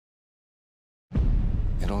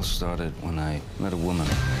It all started when I met a woman.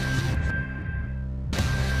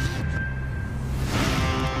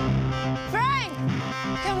 Frank!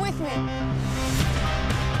 Come with me.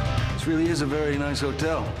 This really is a very nice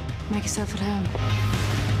hotel. Make yourself at home.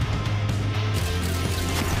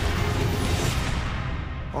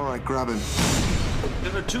 All right, grab him.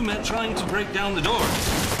 There are two men trying to break down the door.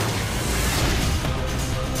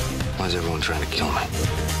 Why is everyone trying to kill me?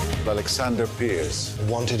 Alexander Pierce.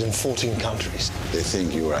 Wanted in 14 countries. They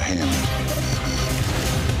think you are him.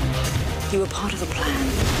 You were part of the plan.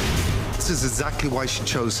 This is exactly why she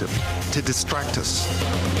chose him, to distract us.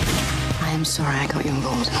 I am sorry I got you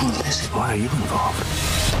involved in all of this. Why are you involved?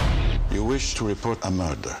 You wish to report a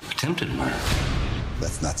murder. Attempted murder.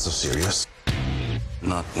 That's not so serious.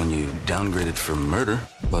 Not when you downgraded from murder,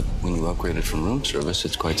 but when you upgraded from room service,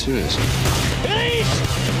 it's quite serious.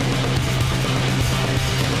 Police!